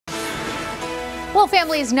Well,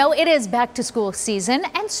 families know it is back to school season,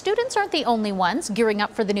 and students aren't the only ones gearing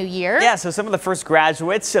up for the new year. Yeah, so some of the first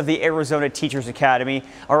graduates of the Arizona Teachers Academy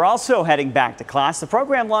are also heading back to class. The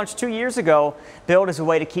program launched 2 years ago, billed as a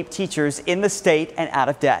way to keep teachers in the state and out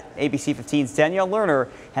of debt. ABC 15's Danielle Lerner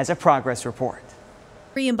has a progress report.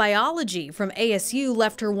 In biology from ASU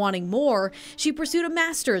left her wanting more. She pursued a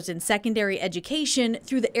master's in secondary education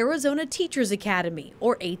through the Arizona Teachers Academy,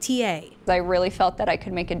 or ATA. I really felt that I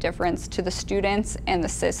could make a difference to the students and the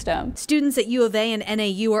system. Students at U of A and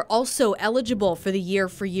NAU are also eligible for the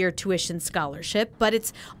year-for-year tuition scholarship, but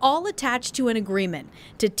it's all attached to an agreement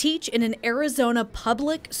to teach in an Arizona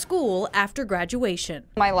public school after graduation.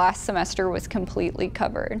 My last semester was completely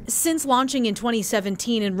covered. Since launching in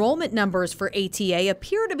 2017, enrollment numbers for ATA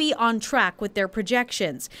appear to be on track with their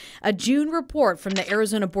projections. A June report from the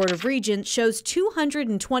Arizona Board of Regents shows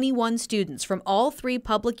 221 students from all 3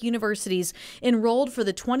 public universities enrolled for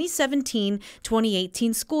the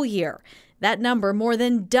 2017-2018 school year. That number more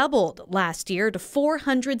than doubled last year to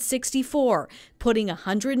 464, putting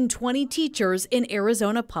 120 teachers in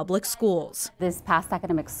Arizona public schools. This past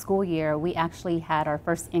academic school year, we actually had our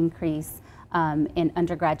first increase in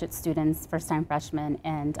undergraduate students, first-time freshmen,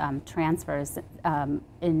 and transfers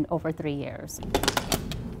in over 3 years.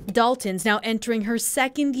 Dalton's now entering her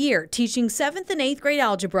 2nd year teaching 7th and 8th grade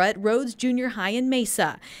algebra at Rhodes Junior High in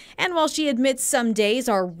Mesa. And while she admits some days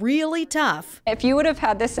are really tough. If you would have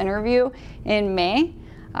had this interview in May,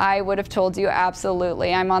 I would have told you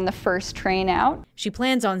absolutely. I'm on the first train out. She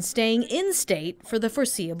plans on staying in state for the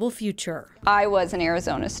foreseeable future. I was an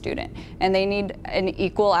Arizona student, and they need an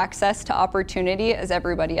equal access to opportunity as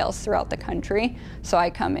everybody else throughout the country. So I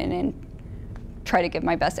come in and try to give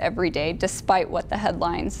my best every day, despite what the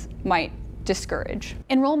headlines might discourage.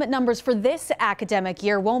 Enrollment numbers for this academic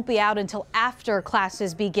year won't be out until after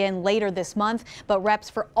classes begin later this month, but reps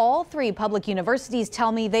for all 3 public universities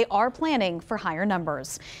tell me they are planning for higher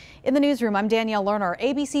numbers. In the newsroom, I'm Danielle Lerner,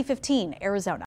 ABC 15, Arizona.